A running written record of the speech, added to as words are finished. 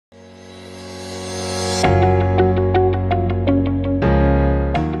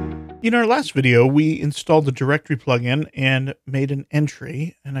In our last video, we installed the directory plugin and made an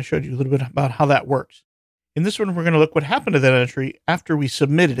entry, and I showed you a little bit about how that works. In this one, we're going to look what happened to that entry after we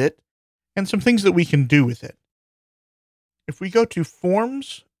submitted it and some things that we can do with it. If we go to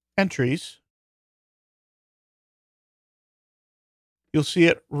Forms, Entries, you'll see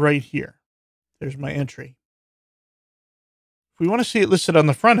it right here. There's my entry. If we want to see it listed on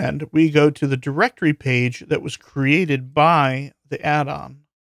the front end, we go to the directory page that was created by the add-on.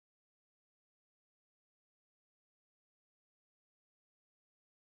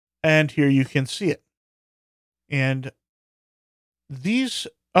 And here you can see it. And these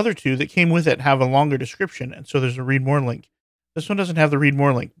other two that came with it have a longer description, and so there's a read more link. This one doesn't have the read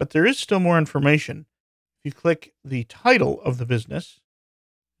more link, but there is still more information. If you click the title of the business,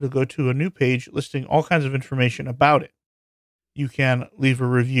 it'll go to a new page listing all kinds of information about it. You can leave a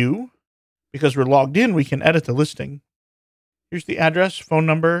review. Because we're logged in, we can edit the listing. Here's the address, phone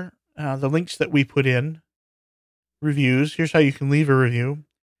number, the links that we put in, reviews. Here's how you can leave a review.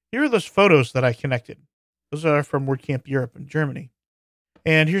 Here are those photos that I connected. Those are from WordCamp Europe in Germany.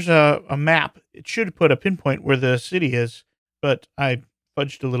 And here's a map. It should put a pinpoint where the city is, but I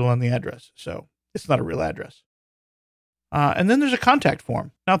fudged a little on the address, so it's not a real address. And then there's a contact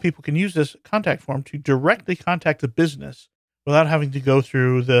form. Now people can use this contact form to directly contact the business without having to go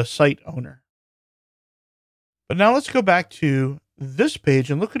through the site owner. But now let's go back to this page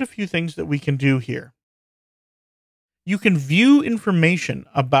and look at a few things that we can do here. You can view information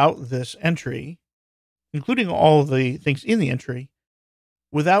about this entry, including all the things in the entry,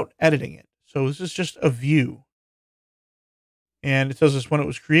 without editing it. So this is just a view. And it tells us when it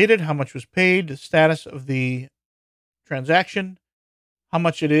was created, how much was paid, the status of the transaction, how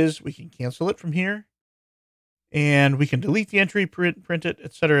much it is. We can cancel it from here. And we can delete the entry, print it,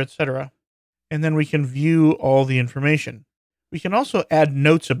 etc., etc. And then we can view all the information. We can also add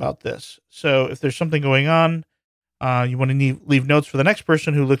notes about this. So if there's something going on, you want to leave notes for the next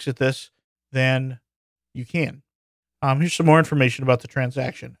person who looks at this, then you can. Here's some more information about the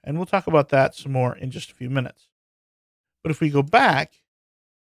transaction, and we'll talk about that some more in just a few minutes. But if we go back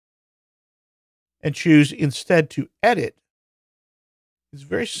and choose instead to edit, it's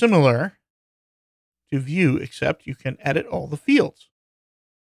very similar to view, except you can edit all the fields.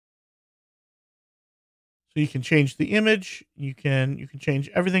 So you can change the image, you can change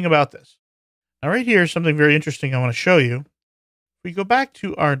everything about this. Now right here is something very interesting I want to show you. If we go back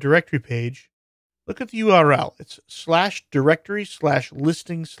to our directory page, look at the URL. It's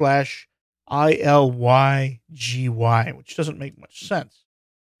 /directory/listing/ILYGY, which doesn't make much sense.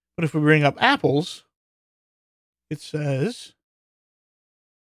 But if we bring up apples, it says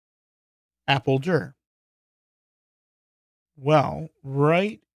Appleger. Well,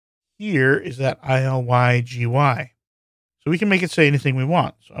 right here is that ILYGY. So we can make it say anything we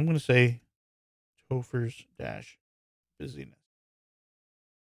want. So I'm going to say Topher's busyness.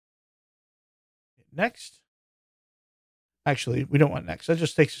 Next. Actually, we don't want next. That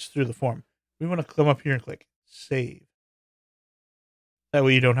just takes us through the form. We want to come up here and click save. That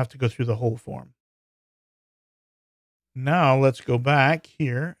way you don't have to go through the whole form. Now let's go back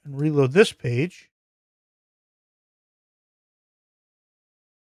here and reload this page.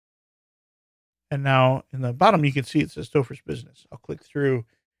 And now in the bottom, you can see it says Topher's business. I'll click through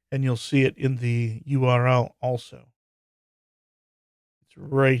and you'll see it in the URL also. It's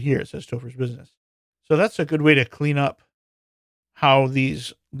right here. It says Topher's business. So that's a good way to clean up how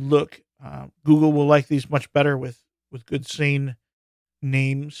these look. Google will like these much better with good, sane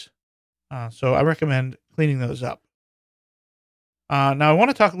names. So I recommend cleaning those up. Now I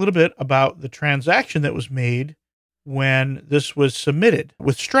want to talk a little bit about the transaction that was made when this was submitted.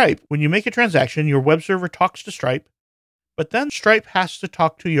 With Stripe, when you make a transaction, your web server talks to Stripe, but then Stripe has to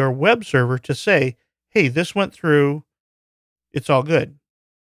talk to your web server to say, hey, this went through, it's all good.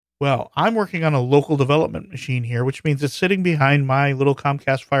 Well, I'm working on a local development machine here, which means it's sitting behind my little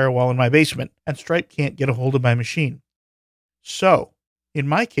Comcast firewall in my basement, and Stripe can't get a hold of my machine. So, in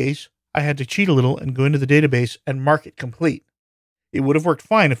my case, I had to cheat a little and go into the database and mark it complete. It would have worked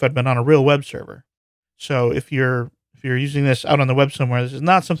fine if I'd been on a real web server. So if you're using this out on the web somewhere, this is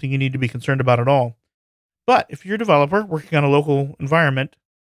not something you need to be concerned about at all. But if you're a developer working on a local environment,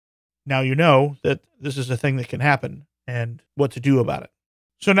 now you know that this is a thing that can happen and what to do about it.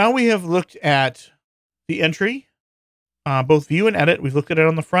 So now we have looked at the entry, both view and edit. We've looked at it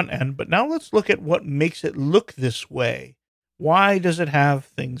on the front end, but now let's look at what makes it look this way. Why does it have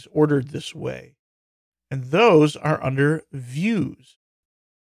things ordered this way? And those are under views.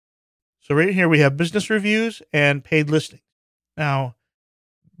 So right here we have business reviews and paid listings. Now,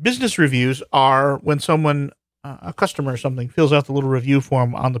 business reviews are when someone a customer or something fills out the little review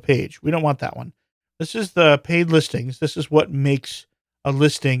form on the page. We don't want that one. This is the paid listings. This is what makes a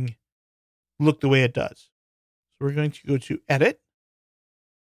listing look the way it does. So we're going to go to edit.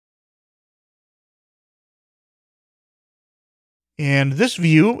 And this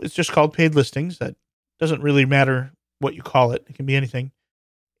view is just called paid listings. That doesn't really matter what you call it. It can be anything.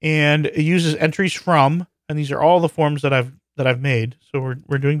 And it uses entries from, and these are all the forms that I've made. So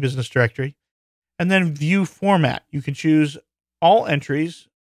we're doing business directory. And then view format. You can choose all entries,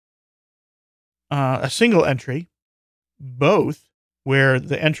 a single entry, both, where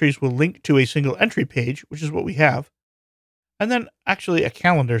the entries will link to a single entry page, which is what we have. And then actually a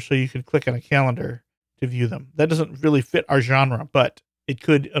calendar, so you can click on a calendar to view them. That doesn't really fit our genre, but it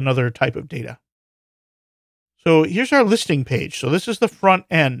could another type of data. So here's our listing page. So this is the front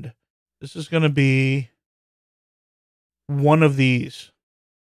end. This is going to be one of these.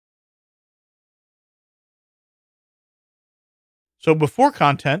 So before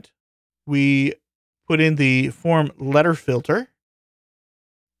content, we put in the form letter filter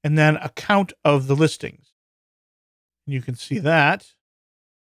and then a count of the listings. You can see that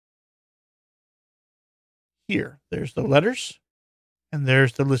here. There's the letters and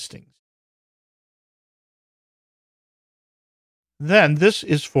there's the listings. Then this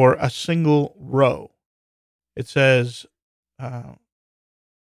is for a single row. It says it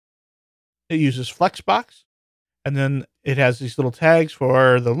uses Flexbox, and then it has these little tags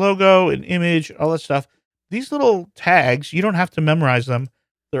for the logo and image, all that stuff. These little tags, you don't have to memorize them.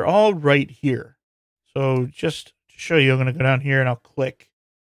 They're all right here. So just to show you, I'm going to go down here and I'll click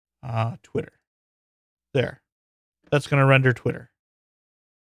Twitter. There. That's going to render Twitter.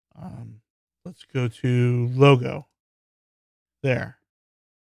 Let's go to logo. There.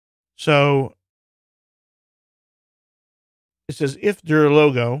 So it says if dir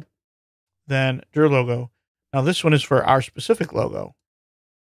logo, then dir logo. Now this one is for our specific logo.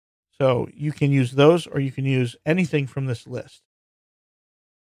 So you can use those or you can use anything from this list.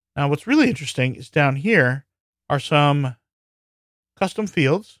 Now what's really interesting is down here are some custom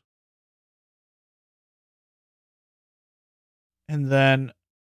fields. And then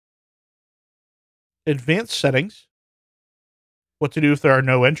advanced settings. What to do if there are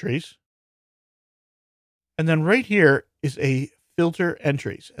no entries. And then right here is a filter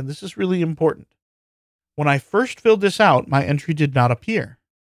entries. And this is really important. When I first filled this out, my entry did not appear.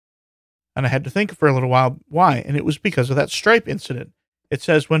 And I had to think for a little while why. And it was because of that Stripe incident. It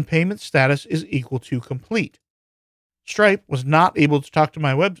says when payment status is equal to complete. Stripe was not able to talk to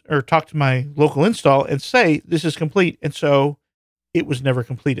my local install and say this is complete. And so it was never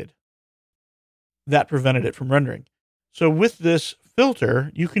completed. That prevented it from rendering. So with this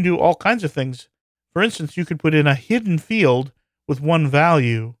filter, you can do all kinds of things. For instance, you could put in a hidden field with one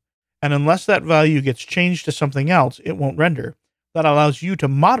value, and unless that value gets changed to something else, it won't render. That allows you to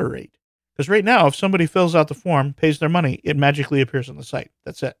moderate. Because right now, if somebody fills out the form, pays their money, it magically appears on the site.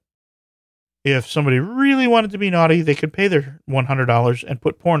 That's it. If somebody really wanted to be naughty, they could pay their $100 and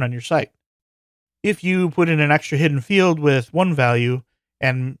put porn on your site. If you put in an extra hidden field with one value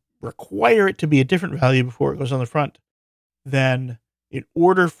and require it to be a different value before it goes on the front, then in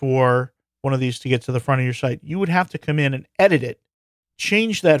order for one of these to get to the front of your site, you would have to come in and edit it,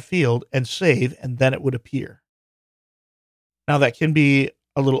 change that field, and save, and then it would appear. Now, that can be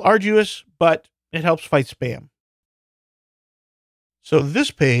a little arduous, but it helps fight spam. So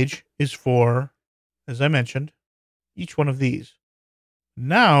this page is for, as I mentioned, each one of these.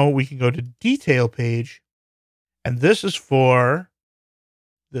 Now we can go to detail page, and this is for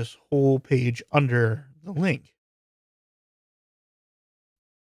this whole page under the link.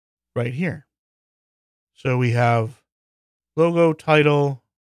 Right here. So we have logo, title,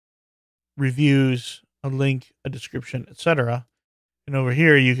 reviews, a link, a description, etc. And over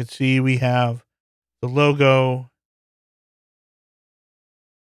here you can see we have the logo,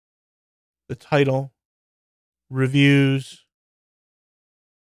 the title, reviews,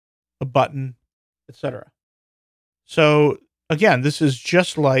 a button, etc. So again, this is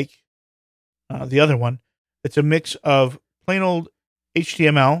just like the other one. It's a mix of plain old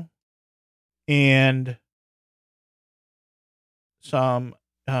HTML and some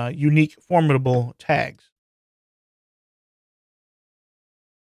unique formidable tags.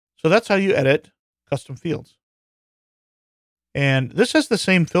 So that's how you edit custom fields. And this has the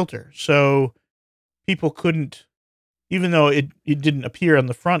same filter. So people couldn't, even though it didn't appear on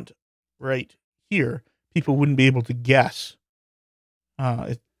the front right here, people wouldn't be able to guess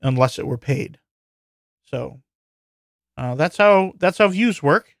unless it were paid. So that's how views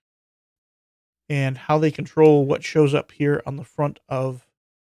work and how they control what shows up here on the front of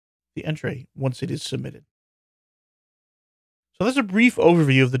the entry once it is submitted. So that's a brief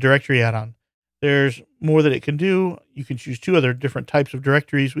overview of the directory add-on. There's more that it can do. You can choose 2 other different types of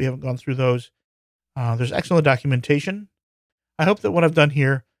directories. We haven't gone through those. There's excellent documentation. I hope that what I've done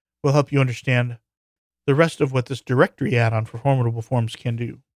here will help you understand the rest of what this directory add-on for Formidable Forms can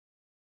do.